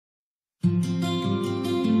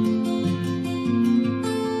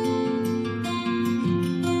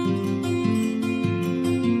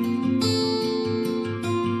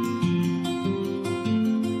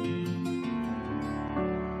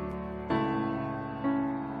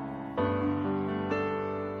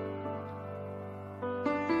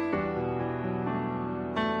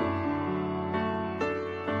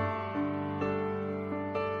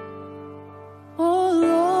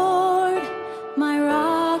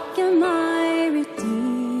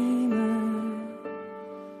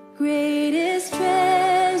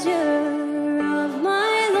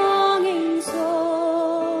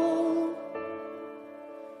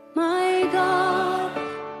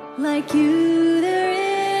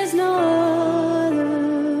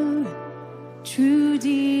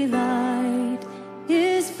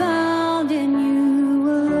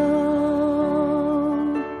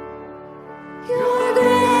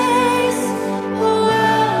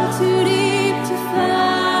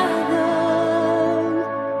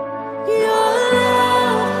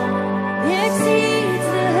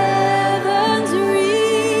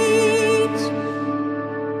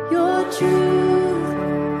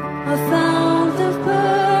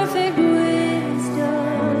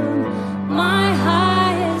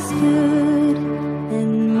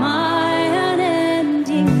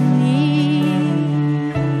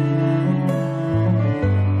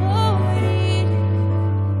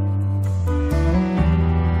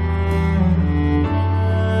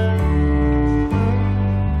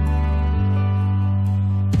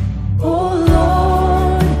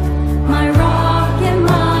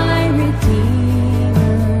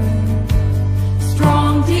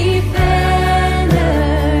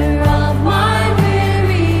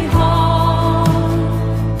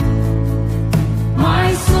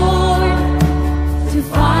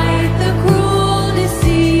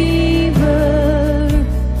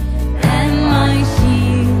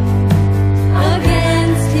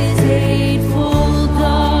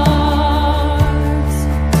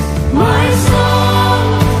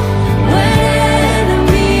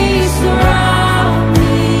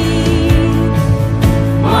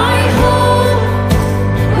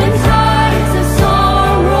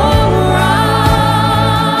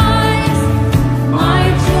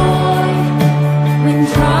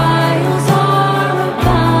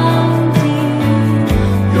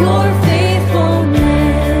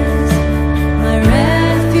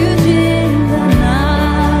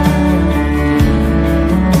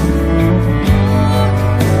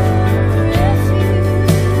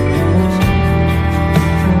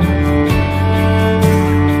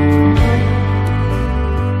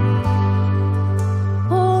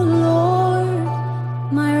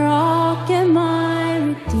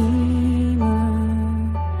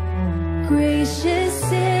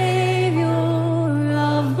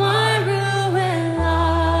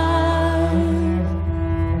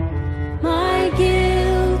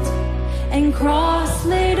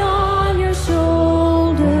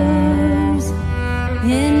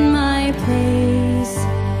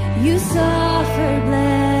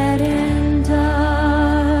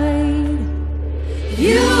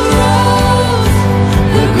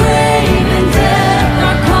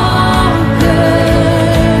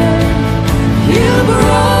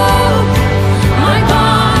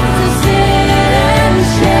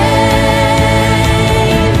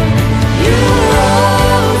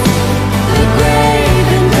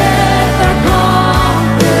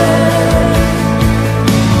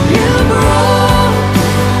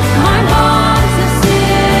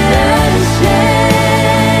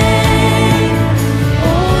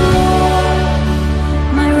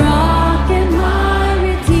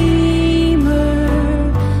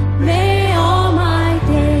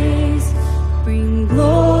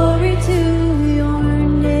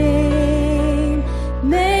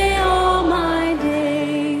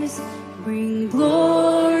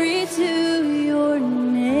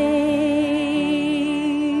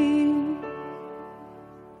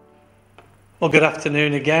Well, good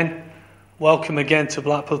afternoon again. Welcome again to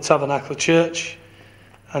Blackpool Tabernacle Church.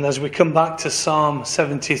 And as we come back to Psalm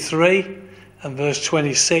 73 and verse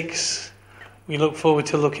 26, we look forward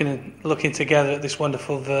to looking together at this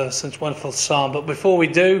wonderful verse and this wonderful psalm. But before we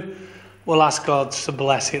do, we'll ask God to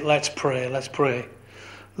bless it. Let's pray.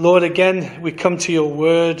 Lord, again, we come to your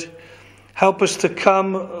word. Help us to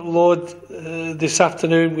come, Lord, this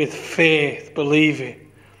afternoon with faith, believing.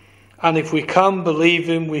 And if we come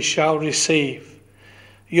believing, we shall receive.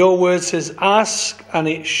 Your word says, ask and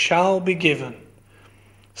it shall be given.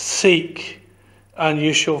 Seek and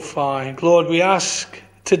you shall find. Lord, we ask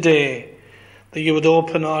today that you would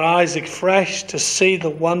open our eyes afresh to see the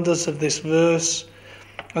wonders of this verse.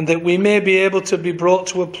 and that we may be able to be brought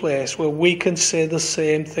to a place where we can say the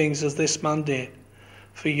same things as this man did.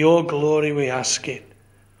 For your glory we ask it.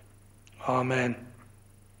 Amen.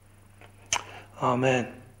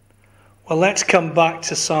 Amen. Well, let's come back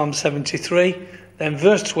to Psalm 73, then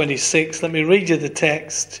verse 26. Let me read you the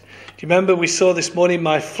text. Do you remember we saw this morning,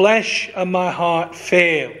 my flesh and my heart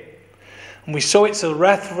fail. And we saw it's a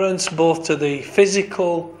reference both to the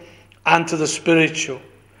physical and to the spiritual.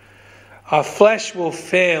 Our flesh will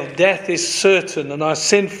fail. Death is certain, and our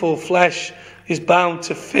sinful flesh is bound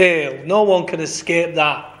to fail. No one can escape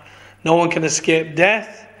that. No one can escape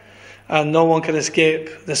death, and no one can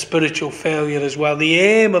escape the spiritual failure as well. The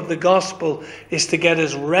aim of the gospel is to get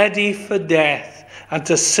us ready for death and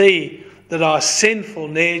to see that our sinful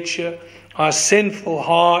nature, our sinful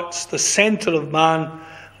hearts, the centre of man,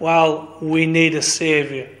 well, we need a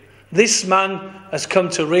saviour. This man has come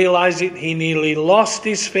to realise it. He nearly lost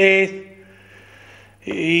his faith.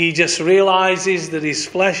 He just realises that his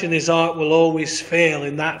flesh and his heart will always fail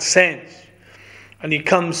in that sense. And he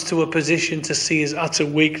comes to a position to see his utter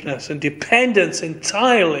weakness and dependence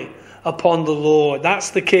entirely upon the Lord. That's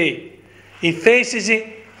the key. He faces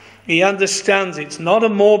it. He understands it. It's not a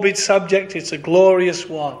morbid subject. It's a glorious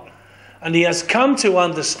one. And he has come to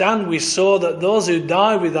understand, we saw, that those who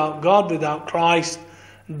die without God, without Christ,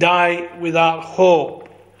 die without hope.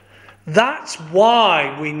 That's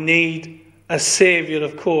why we need a saviour,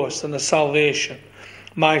 of course, and a salvation.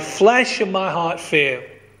 My flesh and my heart fail.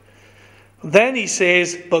 Then he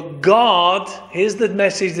says, but God, here's the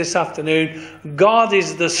message this afternoon, God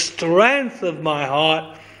is the strength of my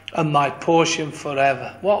heart and my portion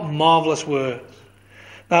forever. What marvellous words.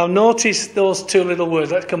 Now notice those two little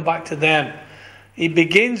words. Let's come back to them. He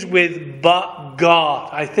begins with, but God.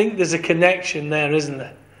 I think there's a connection there, isn't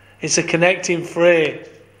there? It's a connecting phrase.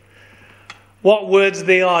 What words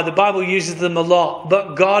they are. The Bible uses them a lot.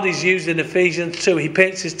 But God is used in Ephesians 2. He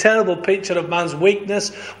paints this terrible picture of man's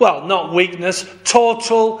weakness. Well, not weakness.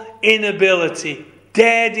 Total inability.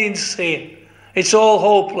 Dead in sin. It's all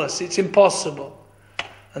hopeless. It's impossible.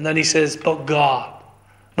 And then he says, but God.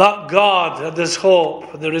 But God, there's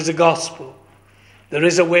hope. There is a gospel. There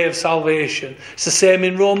is a way of salvation. It's the same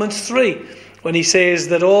in Romans 3. When he says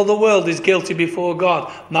that all the world is guilty before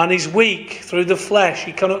God. Man is weak through the flesh.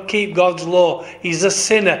 He cannot keep God's law. He's a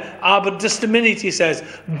sinner. But just a minute he says,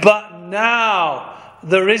 but now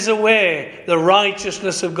there is a way. The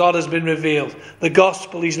righteousness of God has been revealed. The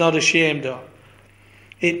gospel he's not ashamed of.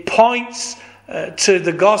 It points to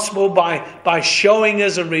the gospel by showing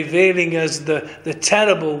us and revealing us the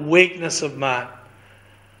terrible weakness of man.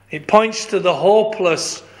 It points to the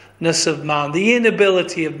hopelessness of man, the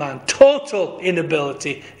inability of man. Total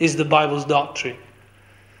inability is the Bible's doctrine.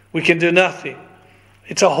 We can do nothing.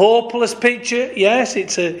 It's a hopeless picture. Yes,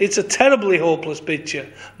 it's a terribly hopeless picture.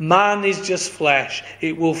 Man is just flesh.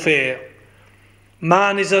 It will fail.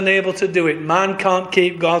 Man is unable to do it. Man can't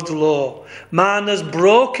keep God's law. Man has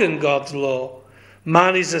broken God's law.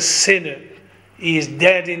 Man is a sinner. He is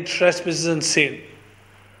dead in trespasses and sin.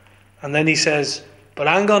 And then he says, but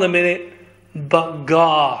hang on a minute, but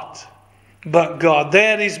God. But God.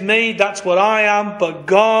 There is me, that's what I am, but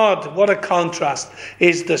God, what a contrast,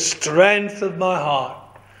 is the strength of my heart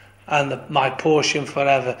and my portion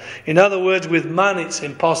forever. In other words, with man it's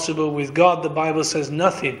impossible. With God, the Bible says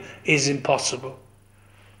nothing is impossible.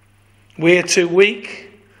 We are too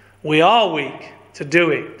weak. We are weak to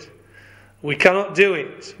do it. We cannot do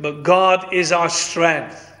it. But God is our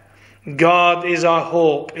strength. God is our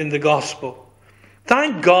hope in the gospel.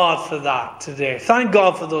 Thank God for that today. Thank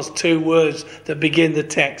God for those two words that begin the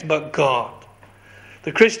text, but God.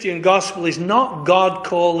 The Christian gospel is not God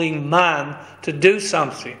calling man to do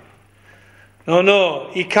something. No,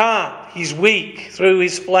 he can't. He's weak through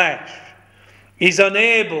his flesh. He's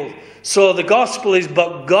unable. So the gospel is,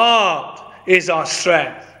 but God is our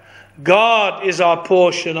strength. God is our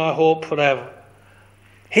portion, our hope forever.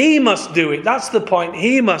 He must do it. That's the point.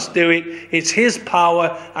 He must do it. It's his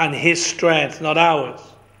power and his strength, not ours.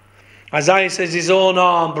 Isaiah says his own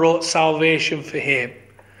arm brought salvation for him.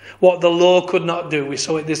 What the law could not do, we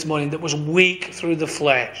saw it this morning, that was weak through the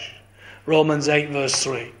flesh. Romans 8 verse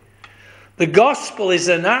 3. The gospel is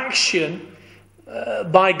an action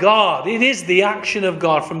by God. It is the action of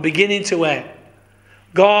God from beginning to end.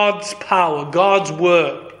 God's power, God's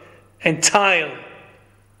work entirely.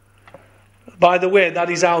 By the way,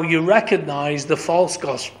 that is how you recognize the false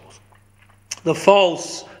gospels, the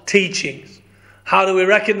false teachings. How do we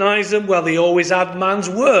recognize them? Well, they always add man's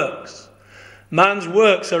works. Man's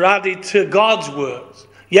works are added to God's works.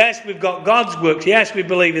 Yes, we've got God's works. Yes, we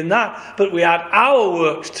believe in that. But we add our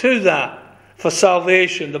works to that. for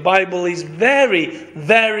salvation. The Bible is very,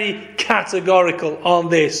 very categorical on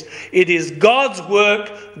this. It is God's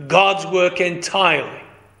work entirely.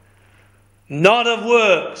 Not of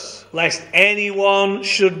works, lest anyone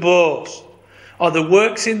should boast. Are the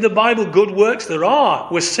works in the Bible good works? There are.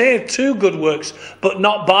 We're saved to good works, but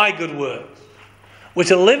not by good works. We're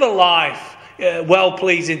to live a life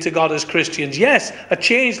well-pleasing to God as Christians. Yes, a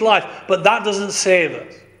changed life, but that doesn't save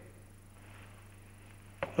us.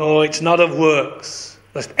 Oh, it's not of works,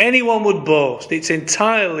 lest anyone would boast. It's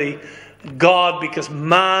entirely God, because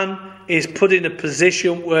man is put in a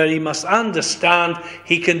position where he must understand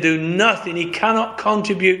he can do nothing. He cannot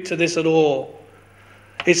contribute to this at all.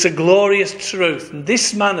 It's a glorious truth. And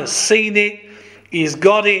this man has seen it, he has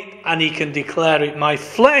got it, and he can declare it. My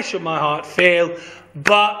flesh and my heart fail,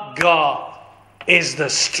 but God is the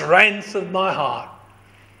strength of my heart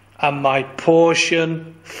and my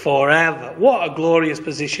portion forever. What a glorious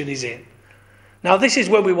position he's in. Now this is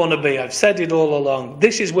where we want to be. I've said it all along.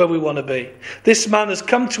 This is where we want to be. This man has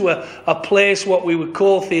come to a place, what we would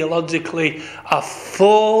call theologically, a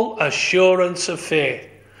full assurance of faith.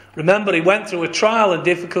 Remember, he went through a trial and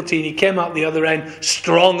difficulty, and he came out the other end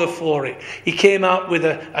stronger for it. He came out with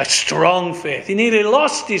a strong faith. He nearly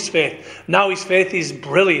lost his faith. Now his faith is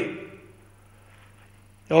brilliant.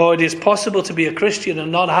 Oh, it is possible to be a Christian and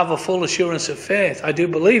not have a full assurance of faith. I do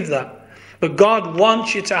believe that. But God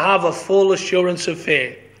wants you to have a full assurance of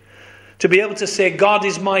faith. To be able to say, God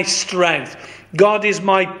is my strength. God is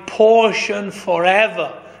my portion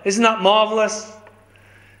forever. Isn't that marvelous?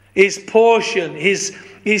 His portion. He's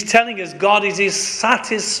telling us God is his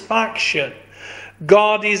satisfaction.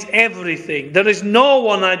 God is everything. There is no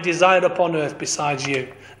one I desire upon earth besides you.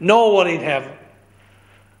 No one in heaven.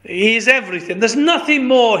 He is everything. There's nothing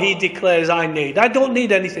more, he declares, I need. I don't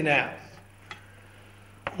need anything else.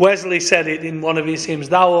 Wesley said it in one of his hymns,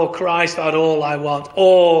 Thou, O Christ, art all I want,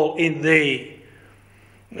 all in thee.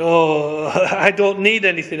 Oh, I don't need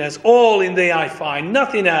anything else. All in thee I find,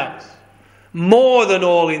 nothing else. More than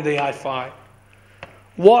all in thee I find.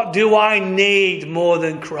 What do I need more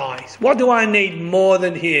than Christ? What do I need more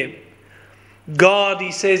than him? God,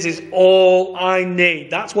 he says, is all I need.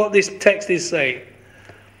 That's what this text is saying.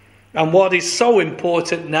 And what is so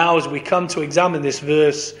important now as we come to examine this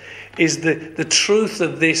verse is the truth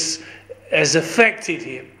of this has affected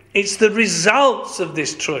him. It's the results of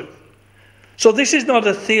this truth. So this is not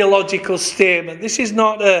a theological statement. This is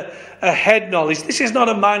not a head knowledge. This is not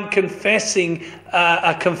a man confessing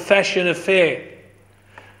a confession of faith.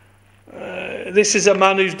 This is a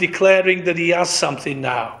man who's declaring that he has something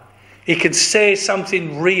now. He can say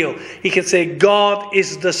something real. He can say, God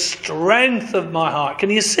is the strength of my heart. Can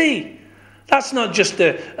you see? That's not just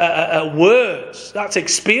a words. That's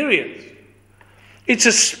experience. It's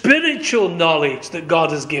a spiritual knowledge that God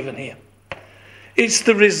has given him. It's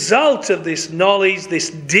the result of this knowledge, this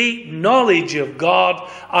deep knowledge of God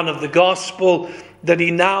and of the gospel, that he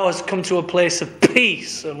now has come to a place of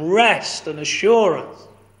peace and rest and assurance.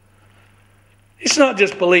 It's not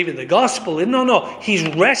just believing the gospel. No. He's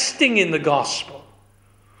resting in the gospel.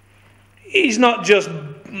 He's not just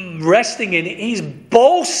resting in it. He's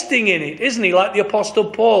boasting in it, isn't he? Like the Apostle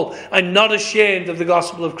Paul. I'm not ashamed of the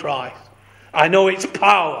gospel of Christ. I know its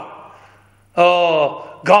power.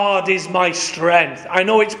 Oh, God is my strength. I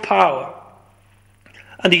know its power.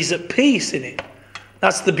 And he's at peace in it.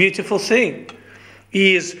 That's the beautiful thing.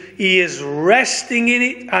 He is resting in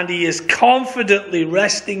it, and he is confidently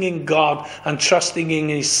resting in God and trusting in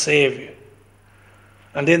his Saviour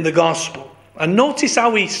and in the gospel. And notice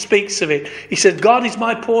how he speaks of it. He said, God is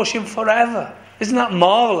my portion forever. Isn't that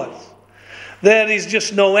marvellous? There is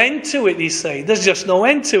just no end to it, he's saying. There's just no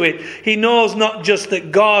end to it. He knows not just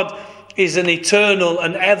that God is an eternal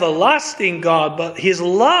and everlasting God, but his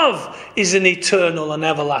love is an eternal and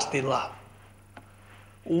everlasting love.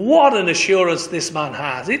 What an assurance this man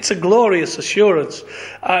has. It's a glorious assurance.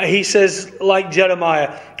 He says, like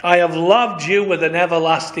Jeremiah, I have loved you with an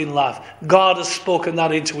everlasting love. God has spoken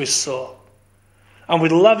that into his soul. And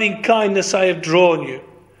with loving kindness I have drawn you.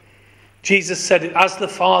 Jesus said it, as the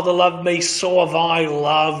Father loved me, so have I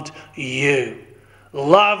loved you.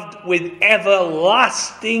 Loved with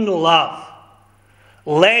everlasting love.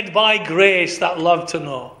 Led by grace that love to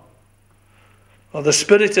know. Well, the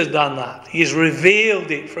Spirit has done that. He's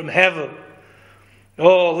revealed it from heaven.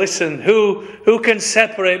 Oh, listen, who can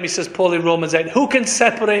separate me, says Paul in Romans 8. Who can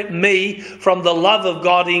separate me from the love of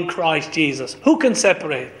God in Christ Jesus? Who can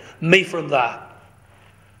separate me from that?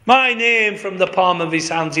 My name from the palm of his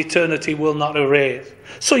hands eternity will not erase.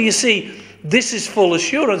 So you see, this is full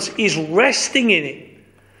assurance. He's resting in it.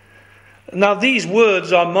 Now these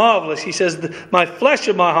words are marvellous. He says, my flesh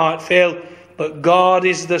and my heart fail, but God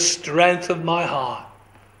is the strength of my heart.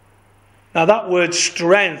 Now that word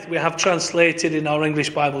strength we have translated in our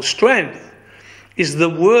English Bible. Strength is the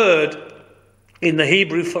word in the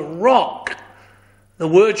Hebrew for rock. The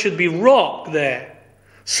word should be rock there.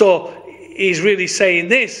 So he's really saying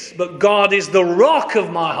this, but God is the rock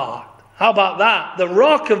of my heart. How about that? The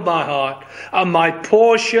rock of my heart and my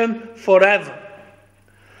portion forever.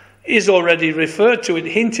 He's already referred to it,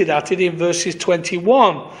 hinted at it in verses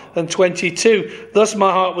 21 and 22. Thus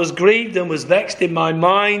my heart was grieved and was vexed in my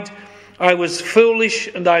mind. I was foolish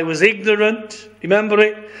and I was ignorant. Remember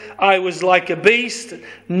it? I was like a beast.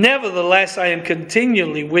 Nevertheless, I am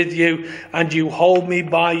continually with you, and you hold me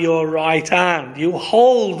by your right hand. You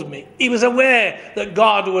hold me. He was aware that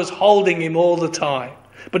God was holding him all the time,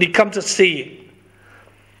 but he'd come to see it.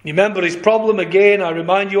 You remember his problem again? I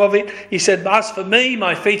remind you of it. He said, as for me,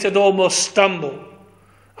 my feet had almost stumbled.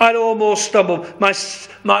 I'd almost stumbled.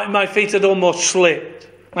 My feet had almost slipped.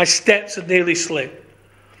 My steps had nearly slipped.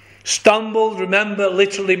 Stumbled, remember,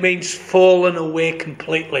 literally means fallen away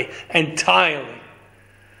completely, entirely.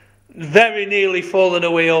 Very nearly fallen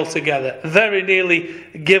away altogether. Very nearly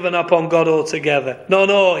given up on God altogether.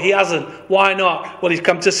 No, he hasn't. Why not? Well, he's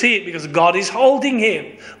come to see it because God is holding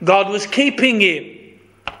him. God was keeping him.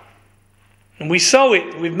 And we saw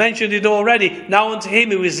it. We've mentioned it already. Now unto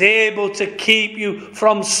him who is able to keep you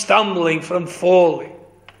from stumbling, from falling.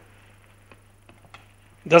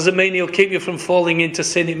 Doesn't mean he'll keep you from falling into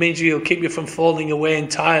sin. It means he'll keep you from falling away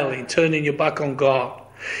entirely and turning your back on God.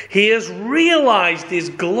 He has realized his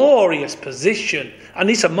glorious position,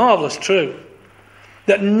 and it's a marvelous truth,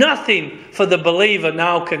 that nothing for the believer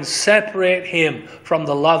now can separate him from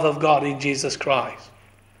the love of God in Jesus Christ.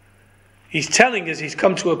 He's telling us he's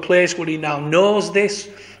come to a place where he now knows this,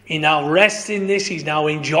 he now rests in this, he's now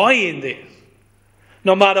enjoying this.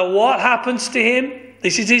 No matter what happens to him,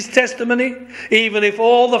 this is his testimony. Even if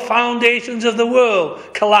all the foundations of the world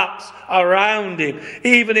collapse around him,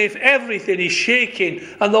 even if everything is shaking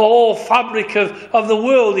and the whole fabric of the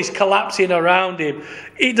world is collapsing around him,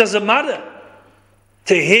 it doesn't matter.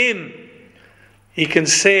 To him, he can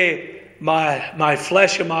say, my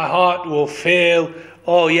flesh and my heart will fail.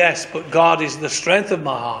 Oh yes, but God is the strength of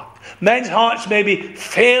my heart. Men's hearts may be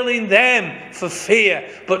failing them for fear,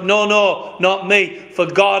 but no, not me. For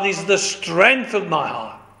God is the strength of my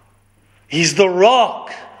heart. He's the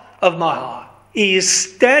rock of my heart. He is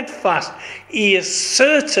steadfast. He is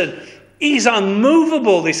certain. He's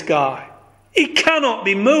unmovable, this guy. He cannot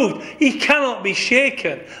be moved. He cannot be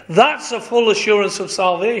shaken. That's a full assurance of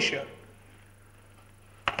salvation.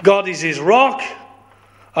 God is his rock,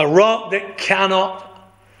 a rock that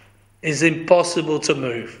is impossible to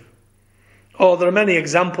move. Oh, there are many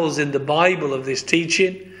examples in the Bible of this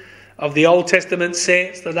teaching, of the Old Testament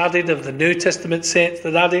saints that had it, of the New Testament saints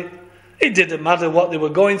that had it. It didn't matter what they were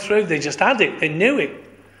going through, they just had it, they knew it.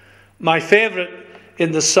 My favourite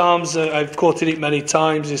in the Psalms, I've quoted it many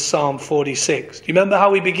times, is Psalm 46. Do you remember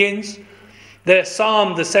how he begins? The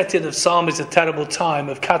setting of Psalm is a terrible time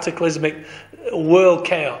of cataclysmic world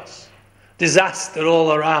chaos, disaster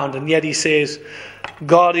all around, and yet he says,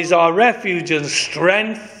 God is our refuge and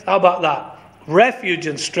strength. How about that? Refuge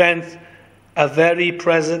and strength, a very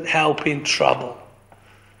present help in trouble.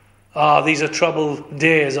 These are troubled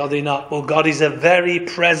days, are they not? Well, God is a very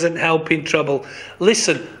present help in trouble.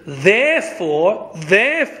 Listen, therefore,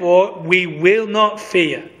 we will not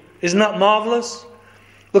fear. Isn't that marvelous?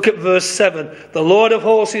 Look at verse 7. The Lord of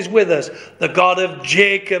hosts is with us. The God of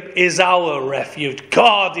Jacob is our refuge.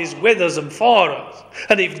 God is with us and for us.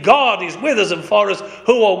 And if God is with us and for us,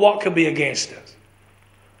 who or what can be against us?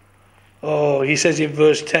 Oh, he says in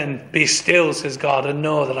verse 10, be still, says God, and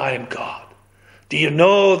know that I am God. Do you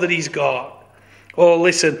know that he's God? Oh,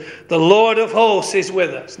 listen, the Lord of hosts is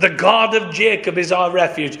with us. The God of Jacob is our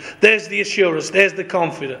refuge. There's the assurance. There's the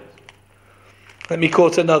confidence. Let me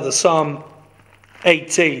quote another, Psalm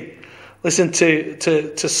 18. Listen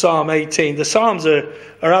to Psalm 18. The Psalms are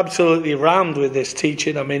absolutely rammed with this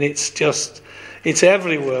teaching. I mean, it's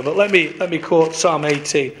everywhere. But let me quote Psalm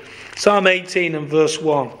 18. Psalm 18 and verse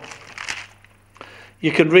 1.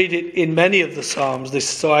 You can read it in many of the Psalms.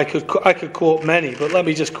 So I could quote many, but let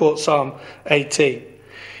me just quote Psalm 18.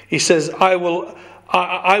 He says, I will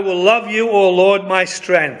love you, O Lord, my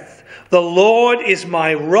strength. The Lord is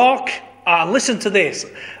my rock. Listen to this.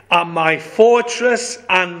 And my fortress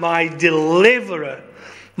and my deliverer.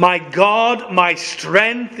 My God, my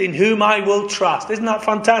strength, in whom I will trust. Isn't that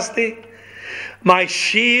fantastic? My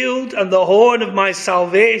shield and the horn of my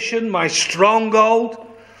salvation, my stronghold.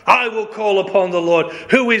 I will call upon the Lord,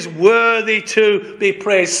 who is worthy to be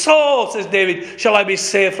praised. So, says David, shall I be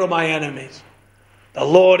saved from my enemies. The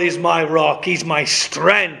Lord is my rock. He's my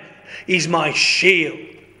strength. He's my shield.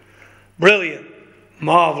 Brilliant.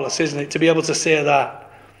 Marvellous, isn't it, to be able to say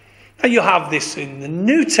that? And you have this in the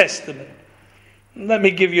New Testament. Let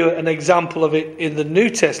me give you an example of it in the New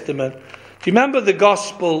Testament. Do you remember the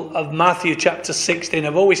Gospel of Matthew chapter 16?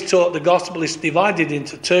 I've always taught the Gospel is divided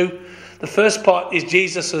into two. The first part is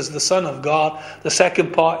Jesus as the Son of God. The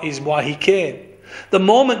second part is why he came. The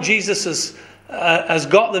moment Jesus has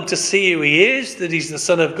got them to see who he is, that he's the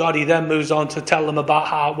Son of God, he then moves on to tell them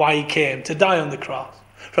about why he came, to die on the cross.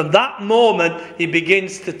 From that moment, he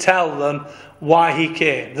begins to tell them why he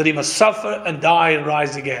came, that he must suffer and die and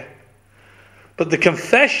rise again. But the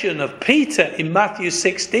confession of Peter in Matthew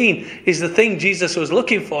 16 is the thing Jesus was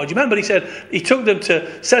looking for. Do you remember he said, he took them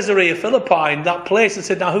to Caesarea Philippi in that place and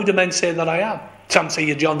said, now who do men say that I am? Some say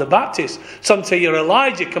you're John the Baptist. Some say you're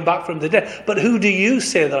Elijah, come back from the dead. But who do you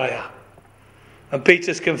say that I am? And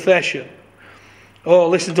Peter's confession. Oh,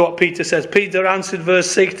 listen to what Peter says. Peter answered verse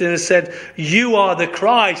 16 and said, you are the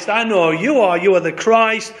Christ. I know you are. You are the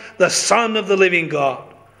Christ, the Son of the living God.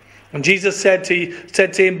 And Jesus said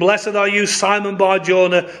to him, blessed are you, Simon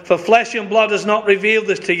Bar-Jonah, for flesh and blood has not revealed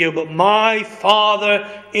this to you, but my Father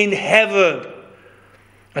in heaven.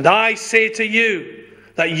 And I say to you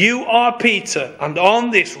that you are Peter, and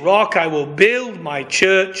on this rock I will build my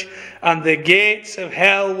church, and the gates of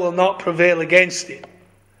hell will not prevail against it.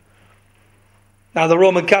 Now the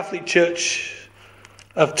Roman Catholic Church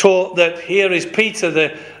have taught that here is Peter,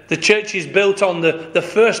 the church is built on the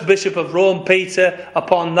first bishop of Rome, Peter.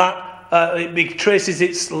 Upon that, it traces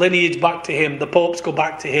its lineage back to him. The popes go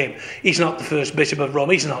back to him. He's not the first bishop of Rome.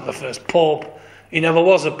 He's not the first pope. He never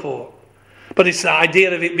was a pope. But it's the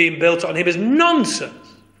idea of it being built on him is nonsense.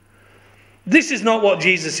 This is not what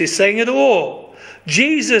Jesus is saying at all.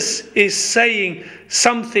 Jesus is saying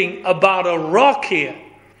something about a rock here.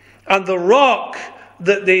 And the rock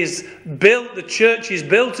that is built, the church is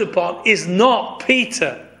built upon, is not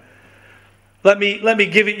Peter. Let me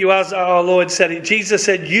give it you as our Lord said it. Jesus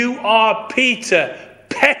said, you are Peter,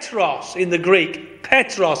 Petros in the Greek.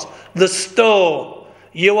 Petros, the stone.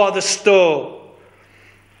 You are the stone.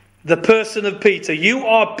 The person of Peter. You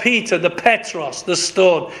are Peter, the Petros, the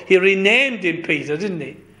stone. He renamed him Peter, didn't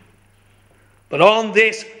he? But on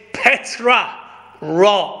this Petra,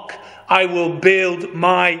 rock, I will build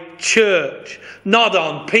my church. Not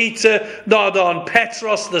on Peter, not on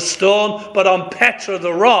Petros the stone, but on Petra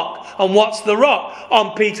the rock. And what's the rock?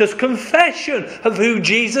 On Peter's confession of who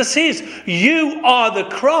Jesus is. You are the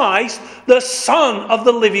Christ, the Son of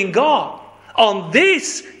the living God. On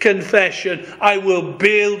this confession, I will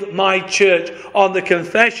build my church. On the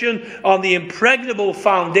confession, on the impregnable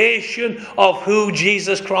foundation of who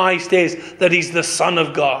Jesus Christ is, that he's the Son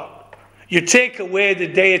of God. You take away the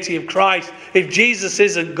deity of Christ. If Jesus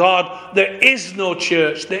isn't God, there is no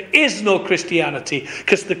church. There is no Christianity.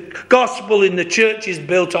 Because the gospel in the church is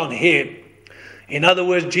built on him. In other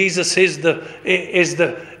words, Jesus is the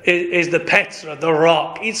Petra, the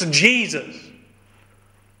rock. It's Jesus.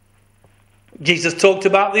 Jesus talked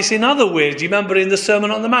about this in other ways. Do you remember in the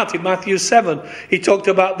Sermon on the Mount, in Matthew 7, he talked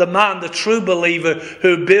about the man, the true believer,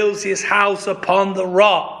 who builds his house upon the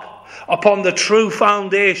rock, upon the true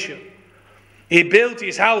foundation. He built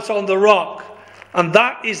his house on the rock. And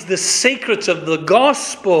that is the secret of the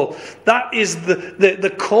gospel. That is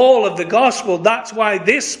the call of the gospel. That's why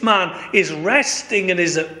this man is resting and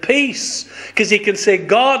is at peace. Because he can say,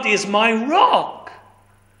 God is my rock.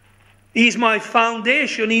 He's my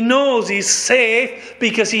foundation. He knows he's safe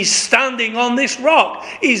because he's standing on this rock.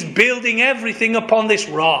 He's building everything upon this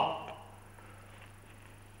rock.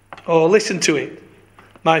 Oh, listen to it.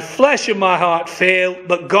 My flesh and my heart fail,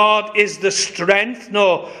 but God is the strength.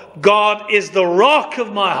 No, God is the rock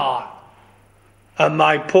of my heart and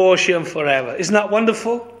my portion forever. Isn't that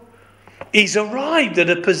wonderful? He's arrived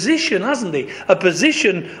at a position, hasn't he? A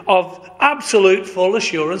position of absolute full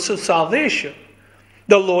assurance of salvation.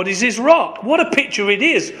 The Lord is his rock. What a picture it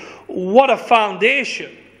is. What a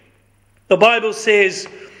foundation. The Bible says,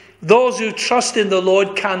 those who trust in the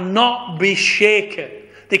Lord cannot be shaken.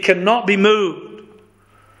 They cannot be moved.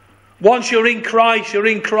 Once you're in Christ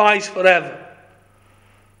forever.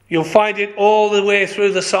 You'll find it all the way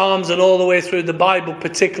through the Psalms and all the way through the Bible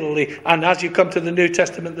particularly. And as you come to the New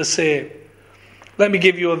Testament, the same. Let me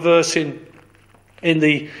give you a verse in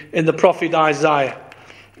the prophet Isaiah.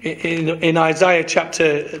 In Isaiah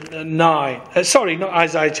chapter 9. Sorry, not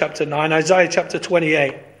Isaiah chapter 9. Isaiah chapter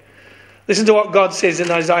 28. Listen to what God says in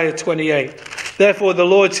Isaiah 28. Therefore the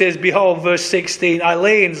Lord says, behold, verse 16, I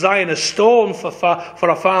lay in Zion a stone for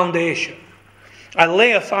a foundation, I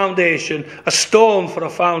lay a foundation, a stone for a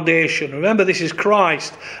foundation. Remember, this is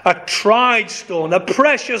Christ. A tried stone, a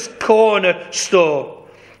precious cornerstone,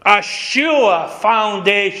 a sure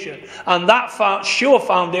foundation. And that sure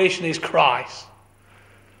foundation is Christ.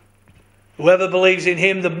 Whoever believes in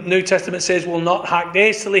him, the New Testament says, will not act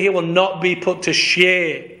hastily. He will not be put to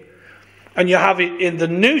shame. And you have it in the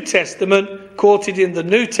New Testament, quoted in the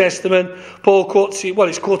New Testament. Paul quotes it, well,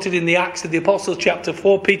 it's quoted in the Acts of the Apostles, chapter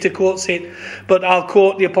 4. Peter quotes it, but I'll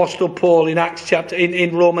quote the Apostle Paul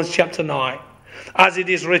in Romans chapter 9. As it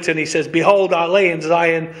is written, he says, behold, I lay in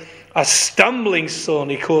Zion a stumbling stone,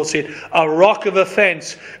 he quotes it, a rock of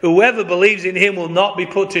offence. Whoever believes in him will not be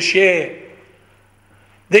put to shame.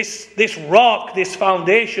 This rock, this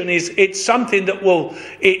foundation, it's something that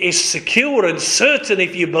is secure and certain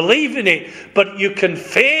if you believe in it, but you can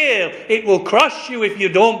fail. It will crush you if you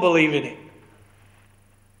don't believe in it.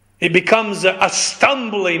 It becomes a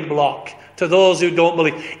stumbling block to those who don't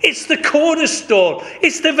believe. It's the cornerstone.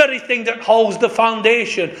 It's the very thing that holds the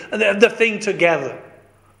foundation and the thing together.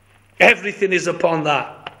 Everything is upon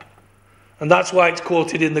that. And that's why it's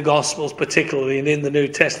quoted in the Gospels particularly and in the New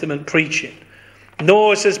Testament preaching.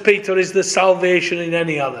 Nor, says Peter, is there salvation in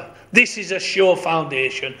any other. This is a sure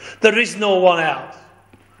foundation. There is no one else.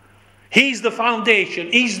 He's the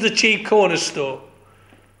foundation. He's the chief cornerstone.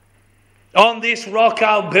 On this rock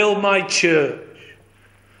I'll build my church.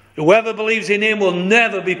 Whoever believes in him will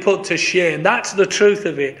never be put to shame. That's the truth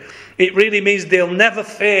of it. It really means they'll never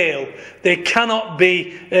fail. They cannot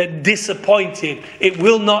be disappointed. It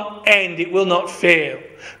will not end. It will not fail.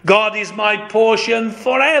 God is my portion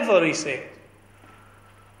forever, he says.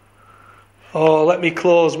 Oh, let me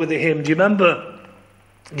close with a hymn. Do you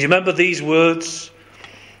remember these words?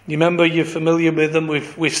 You remember, you're familiar with them.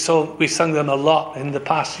 We've sung them a lot in the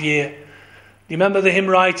past year. You remember the hymn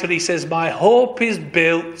writer? He says, my hope is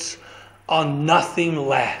built on nothing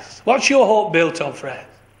less. What's your hope built on, friend?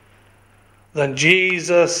 Than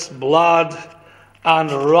Jesus' blood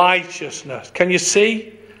and righteousness. Can you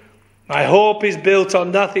see? My hope is built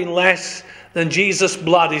on nothing less than Jesus'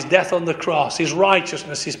 blood, his death on the cross, his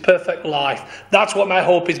righteousness, his perfect life. That's what my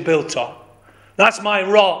hope is built on. That's my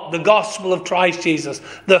rock, the gospel of Christ Jesus.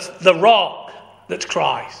 The rock that's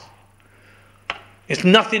Christ. It's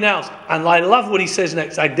nothing else. And I love what he says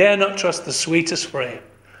next. I dare not trust the sweetest frame.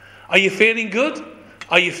 Are you feeling good?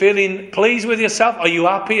 Are you feeling pleased with yourself? Are you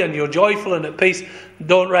happy and you're joyful and at peace?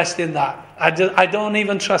 Don't rest in that. I don't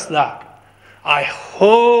even trust that. I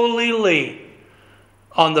wholly lean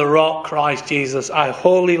on the rock Christ Jesus. I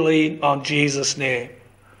wholly lean on Jesus' name.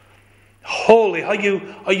 Wholly. Are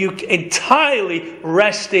you entirely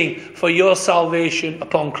resting for your salvation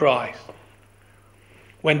upon Christ?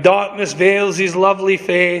 When darkness veils his lovely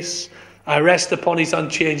face, I rest upon his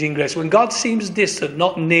unchanging grace. When God seems distant,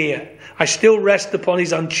 not near, I still rest upon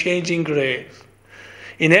his unchanging grace.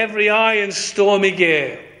 In every eye and stormy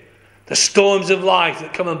gale, the storms of life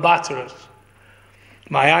that come and batter us,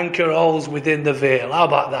 my anchor holds within the veil. How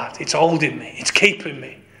about that? It's holding me. It's keeping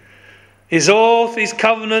me. His oath, his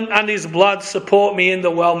covenant, and his blood support me in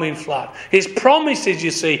the whelming flood. His promises,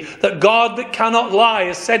 you see, that God that cannot lie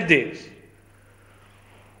has said this.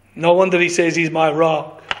 No wonder he says he's my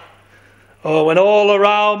rock. Oh, when all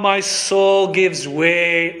around my soul gives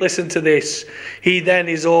way, listen to this, he then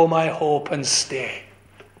is all my hope and stay.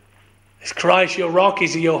 Is Christ your rock?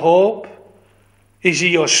 Is he your hope? Is he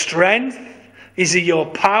your strength? Is he your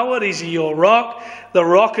power? Is he your rock? The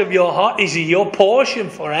rock of your heart? Is he your portion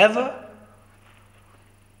forever?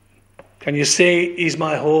 Can you say he's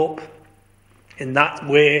my hope in that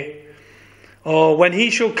way? Oh, when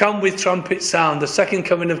he shall come with trumpet sound, the second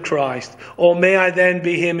coming of Christ, oh, may I then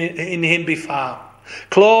be in him be found,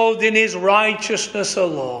 clothed in his righteousness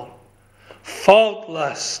alone,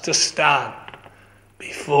 faultless to stand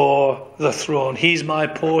before the throne. He's my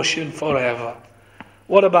portion forever.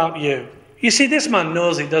 What about you? You see, this man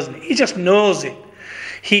knows it, doesn't he? He just knows it.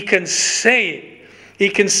 He can say it. He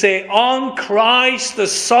can say, on Christ, the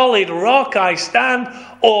solid rock I stand,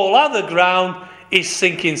 all other ground is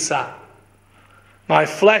sinking sand. My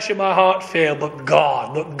flesh and my heart fail, but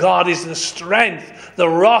God is the strength, the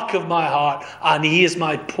rock of my heart, and he is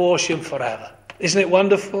my portion forever. Isn't it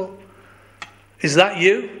wonderful? Is that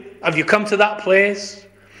you? Have you come to that place?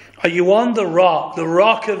 Are you on the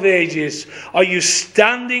rock of ages? Are you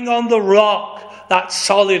standing on the rock, that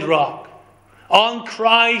solid rock? On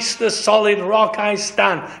Christ, the solid rock I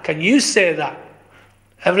stand. Can you say that?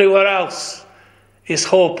 Everywhere else is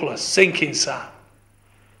hopeless, sinking sand.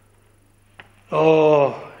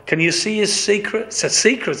 Oh, can you see his secret? It's a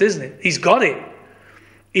secret, isn't it? He's got it.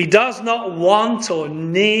 He does not want or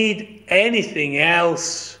need anything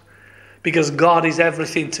else because God is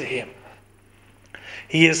everything to him.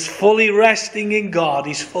 He is fully resting in God.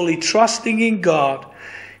 He's fully trusting in God.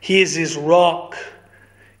 He is his rock.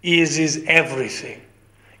 He is his everything.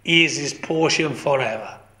 He is his portion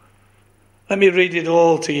forever. Let me read it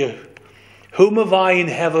all to you. Whom have I in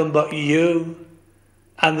heaven but you?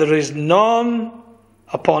 And there is none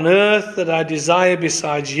upon earth that I desire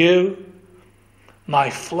besides you. My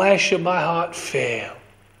flesh and my heart fail,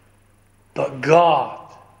 but God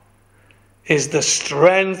is the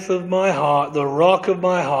strength of my heart, the rock of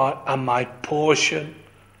my heart, and my portion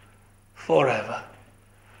forever.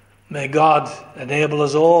 May God enable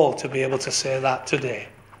us all to be able to say that today.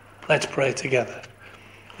 Let's pray together.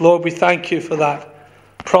 Lord, we thank you for that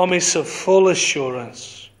promise of full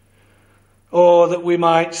assurance. Oh, that we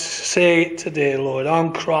might say it today, Lord,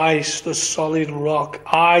 on Christ, the solid rock,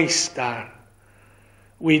 I stand.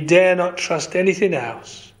 We dare not trust anything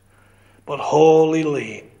else, but wholly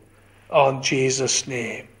lean on Jesus'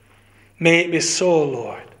 name. May it be so,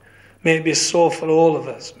 Lord. May it be so for all of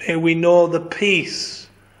us. May we know the peace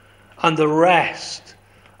and the rest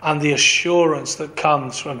and the assurance that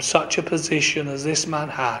comes from such a position as this man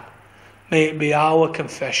had. May it be our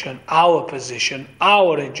confession, our position,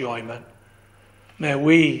 our enjoyment. May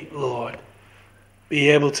we, Lord, be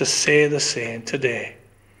able to say the same today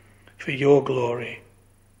for your glory.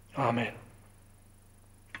 Amen.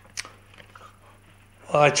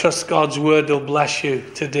 Well, I trust God's word will bless you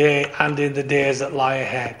today and in the days that lie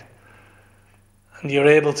ahead. And you're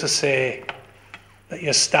able to say that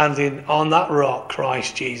you're standing on that rock,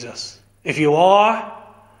 Christ Jesus. If you are,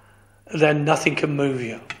 then nothing can move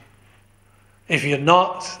you. If you're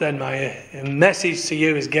not, then my message to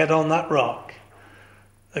you is get on that rock.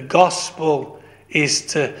 The gospel is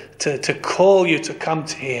to call you to come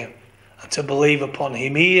to him and to believe upon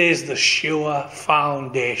him. He is the sure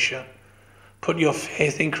foundation. Put your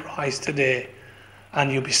faith in Christ today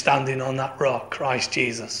and you'll be standing on that rock, Christ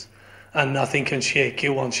Jesus. And nothing can shake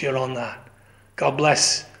you once you're on that. God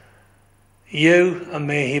bless you and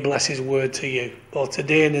may he bless his word to you, both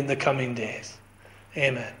today and in the coming days.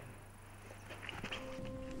 Amen.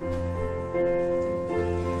 I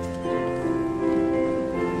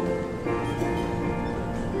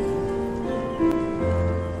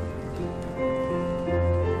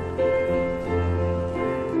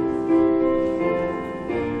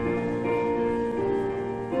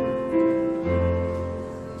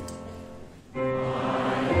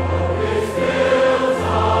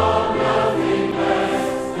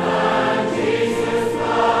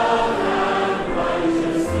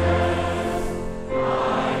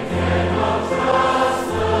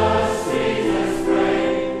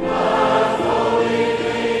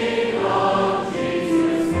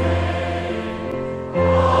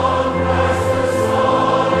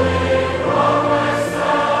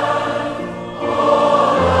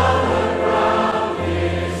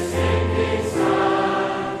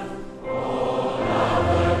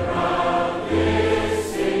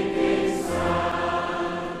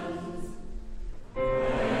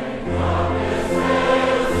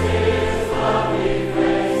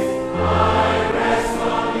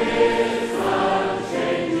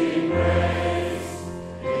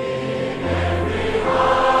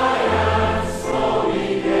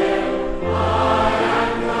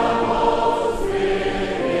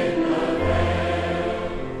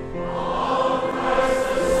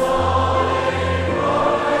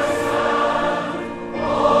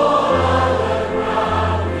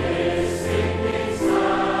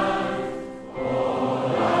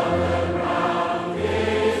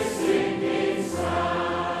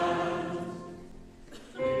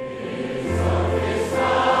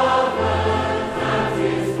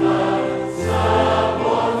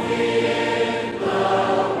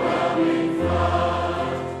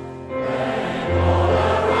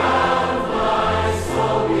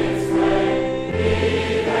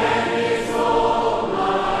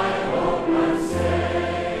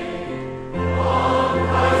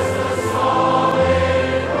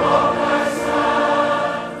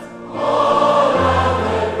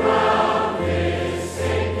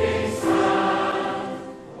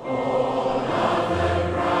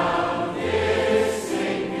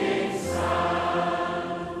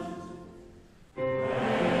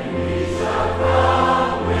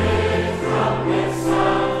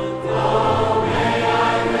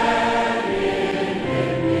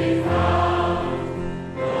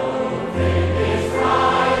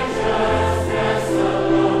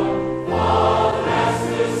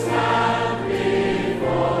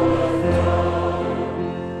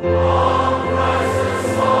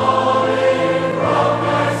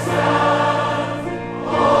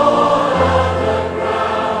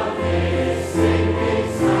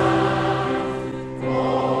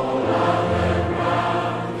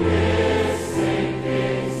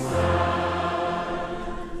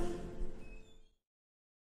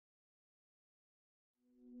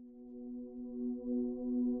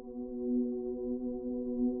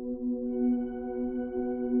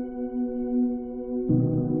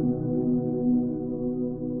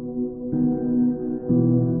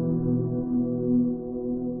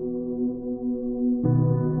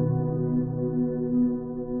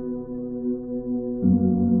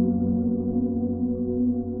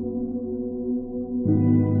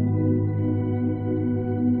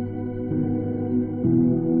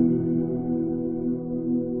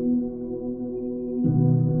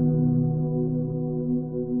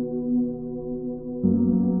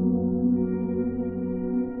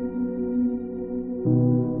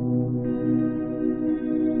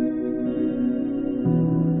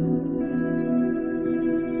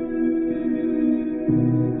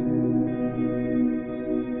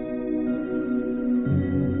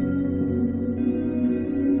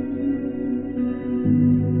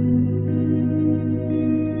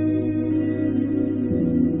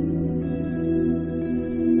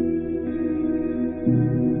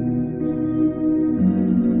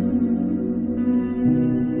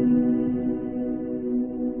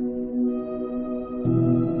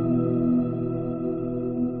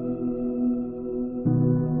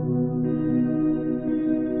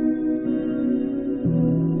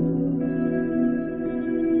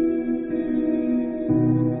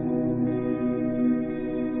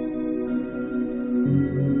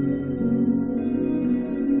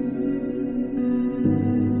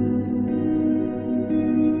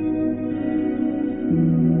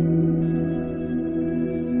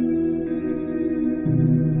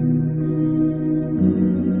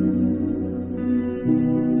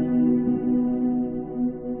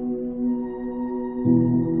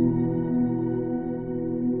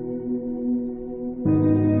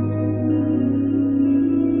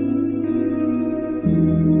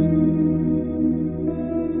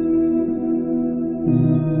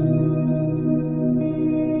Amen.